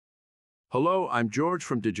Hello, I'm George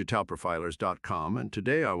from digitalprofilers.com, and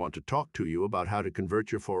today I want to talk to you about how to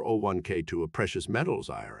convert your 401k to a precious metals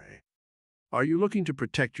IRA. Are you looking to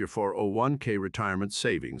protect your 401k retirement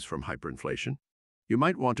savings from hyperinflation? You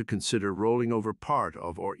might want to consider rolling over part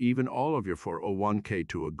of or even all of your 401k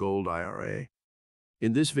to a gold IRA.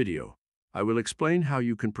 In this video, I will explain how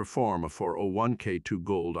you can perform a 401k to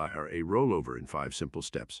gold IRA rollover in 5 simple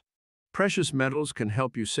steps. Precious metals can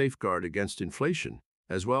help you safeguard against inflation,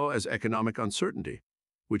 as well as economic uncertainty,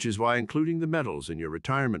 which is why including the metals in your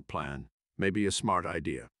retirement plan may be a smart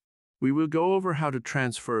idea. We will go over how to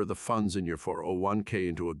transfer the funds in your 401k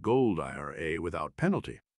into a gold IRA without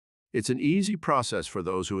penalty. It's an easy process for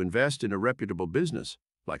those who invest in a reputable business,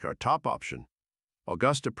 like our top option,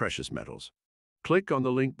 Augusta Precious Metals. Click on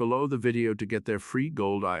the link below the video to get their free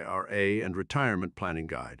gold IRA and retirement planning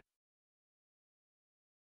guide.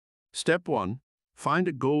 Step 1. Find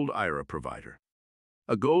a gold IRA provider.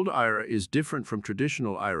 A gold IRA is different from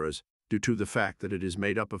traditional IRAs due to the fact that it is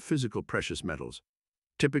made up of physical precious metals,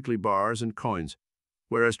 typically bars and coins,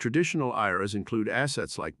 whereas traditional IRAs include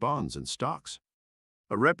assets like bonds and stocks.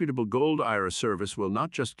 A reputable gold IRA service will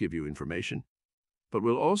not just give you information, but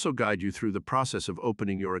will also guide you through the process of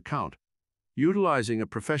opening your account, utilizing a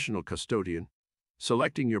professional custodian,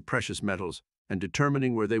 selecting your precious metals, and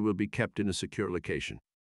determining where they will be kept in a secure location.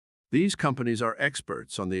 These companies are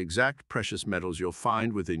experts on the exact precious metals you'll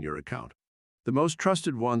find within your account. The most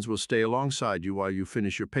trusted ones will stay alongside you while you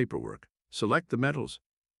finish your paperwork, select the metals,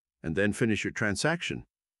 and then finish your transaction,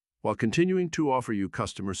 while continuing to offer you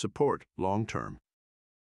customer support long-term.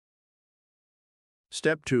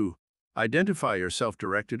 Step 2. Identify your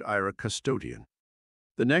self-directed IRA custodian.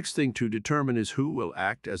 The next thing to determine is who will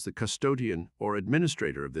act as the custodian or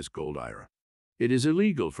administrator of this gold IRA. It is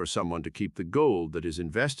illegal for someone to keep the gold that is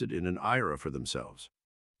invested in an IRA for themselves.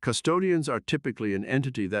 Custodians are typically an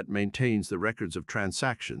entity that maintains the records of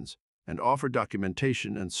transactions and offer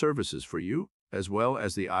documentation and services for you, as well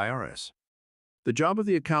as the IRS. The job of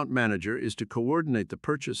the account manager is to coordinate the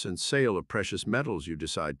purchase and sale of precious metals you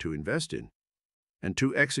decide to invest in, and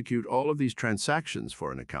to execute all of these transactions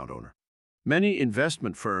for an account owner. Many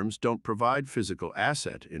investment firms don't provide physical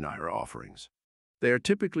asset in IRA offerings. They are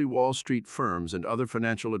typically Wall Street firms and other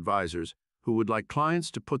financial advisors who would like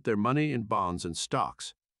clients to put their money in bonds and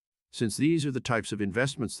stocks, since these are the types of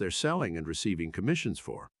investments they're selling and receiving commissions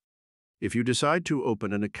for. If you decide to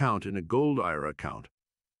open an account in a gold IRA account,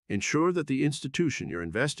 ensure that the institution you're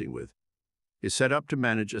investing with is set up to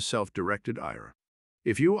manage a self-directed IRA.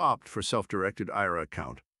 If you opt for self-directed IRA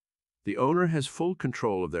account, the owner has full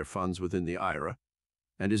control of their funds within the IRA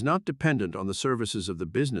and is not dependent on the services of the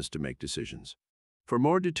business to make decisions. For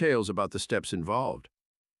more details about the steps involved,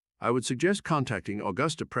 I would suggest contacting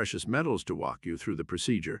Augusta Precious Metals to walk you through the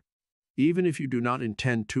procedure, even if you do not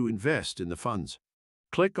intend to invest in the funds.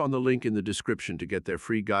 Click on the link in the description to get their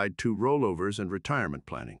free guide to rollovers and retirement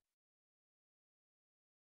planning.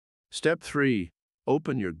 Step 3.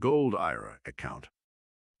 Open your gold IRA account.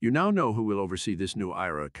 You now know who will oversee this new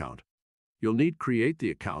IRA account. You'll need to create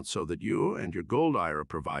the account so that you and your gold IRA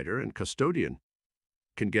provider and custodian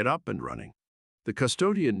can get up and running. The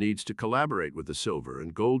custodian needs to collaborate with the silver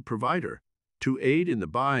and gold provider to aid in the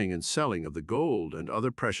buying and selling of the gold and other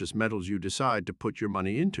precious metals you decide to put your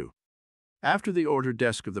money into. After the order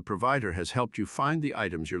desk of the provider has helped you find the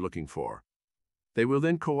items you're looking for, they will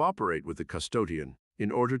then cooperate with the custodian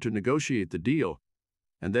in order to negotiate the deal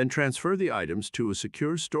and then transfer the items to a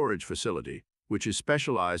secure storage facility, which is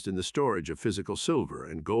specialized in the storage of physical silver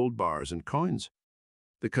and gold bars and coins.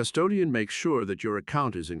 The custodian makes sure that your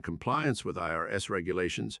account is in compliance with IRS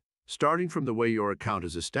regulations, starting from the way your account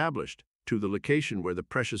is established to the location where the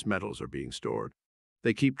precious metals are being stored.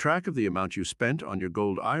 They keep track of the amount you spent on your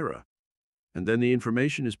gold IRA, and then the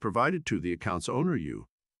information is provided to the account's owner,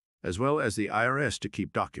 as well as the IRS, to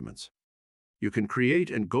keep documents. You can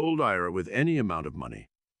create a gold IRA with any amount of money,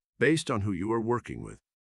 based on who you are working with.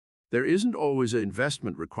 There isn't always an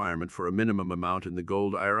investment requirement for a minimum amount in the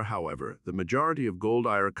gold IRA. However, the majority of gold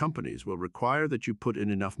IRA companies will require that you put in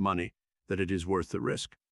enough money that it is worth the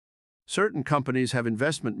risk. Certain companies have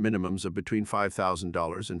investment minimums of between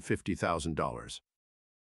 $5,000 and $50,000.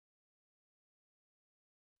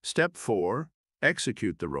 Step 4.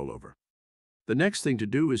 Execute the rollover. The next thing to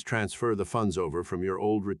do is transfer the funds over from your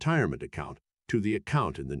old retirement account to the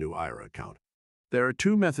account in the new IRA account. There are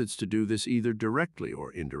 2 methods to do this, either directly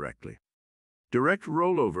or indirectly. Direct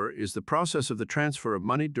rollover is the process of the transfer of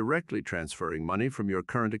money, directly transferring money from your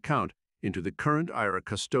current account into the current IRA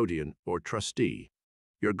custodian or trustee.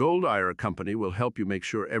 Your gold IRA company will help you make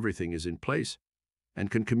sure everything is in place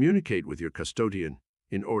and can communicate with your custodian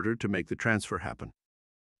in order to make the transfer happen.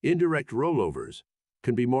 Indirect rollovers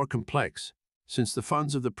can be more complex since the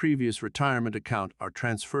funds of the previous retirement account are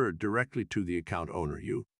transferred directly to the account owner,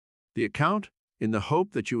 the account, in the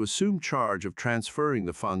hope that you assume charge of transferring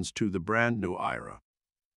the funds to the brand new IRA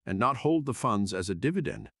and not hold the funds as a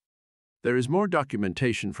dividend. There is more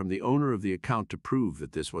documentation from the owner of the account to prove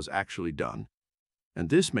that this was actually done, and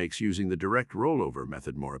this makes using the direct rollover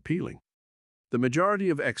method more appealing. The majority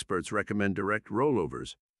of experts recommend direct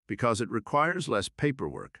rollovers because it requires less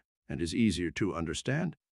paperwork and is easier to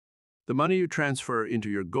understand. The money you transfer into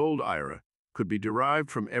your gold IRA could be derived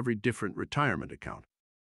from every different retirement account.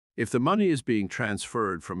 If the money is being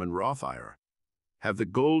transferred from a Roth IRA, have the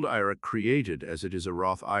gold IRA created as it is a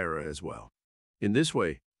Roth IRA as well. In this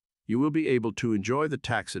way, you will be able to enjoy the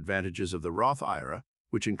tax advantages of the Roth IRA,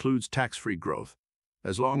 which includes tax-free growth,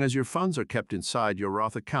 as long as your funds are kept inside your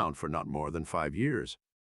Roth account for not more than 5 years.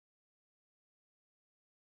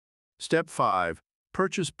 Step 5.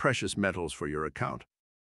 Purchase precious metals for your account.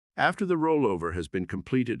 After the rollover has been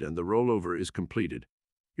completed and the rollover is completed,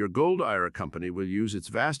 your gold IRA company will use its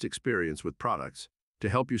vast experience with products to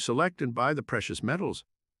help you select and buy the precious metals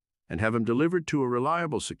and have them delivered to a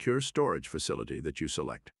reliable, secure storage facility that you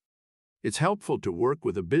select. It's helpful to work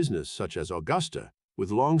with a business such as Augusta, with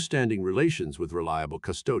long-standing relations with reliable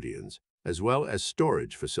custodians, as well as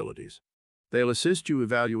storage facilities. They'll assist you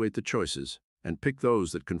evaluate the choices and pick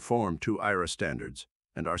those that conform to IRA standards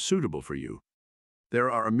and are suitable for you. There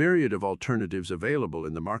are a myriad of alternatives available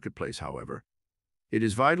in the marketplace, however. It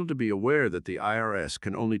is vital to be aware that the IRS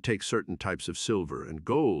can only take certain types of silver and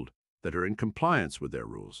gold that are in compliance with their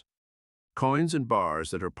rules. Coins and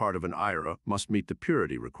bars that are part of an IRA must meet the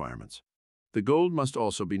purity requirements. The gold must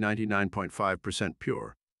also be 99.5%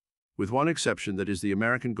 pure, with one exception, that is the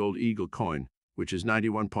American Gold Eagle coin, which is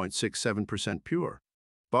 91.67% pure.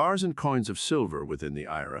 Bars and coins of silver within the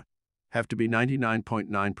IRA have to be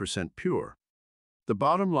 99.9% pure. The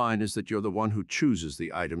bottom line is that you're the one who chooses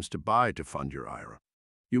the items to buy to fund your IRA.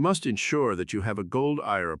 You must ensure that you have a gold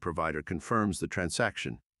IRA provider confirms the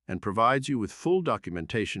transaction and provides you with full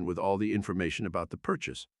documentation with all the information about the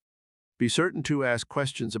purchase. Be certain to ask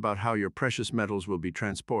questions about how your precious metals will be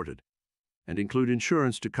transported, and include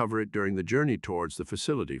insurance to cover it during the journey towards the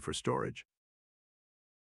facility for storage.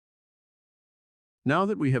 Now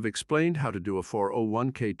that we have explained how to do a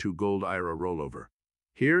 401k gold IRA rollover,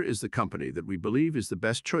 here is the company that we believe is the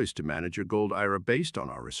best choice to manage your gold IRA based on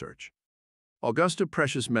our research. Augusta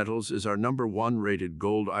Precious Metals is our #1 rated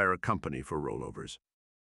gold IRA company for rollovers.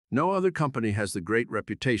 No other company has the great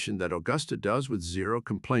reputation that Augusta does, with zero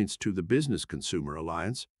complaints to the Business Consumer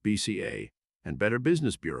Alliance, BCA, and Better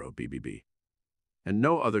Business Bureau, BBB. And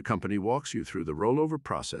no other company walks you through the rollover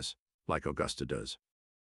process like Augusta does.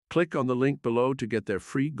 Click on the link below to get their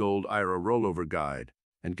free gold IRA rollover guide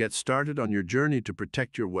and get started on your journey to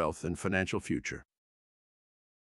protect your wealth and financial future.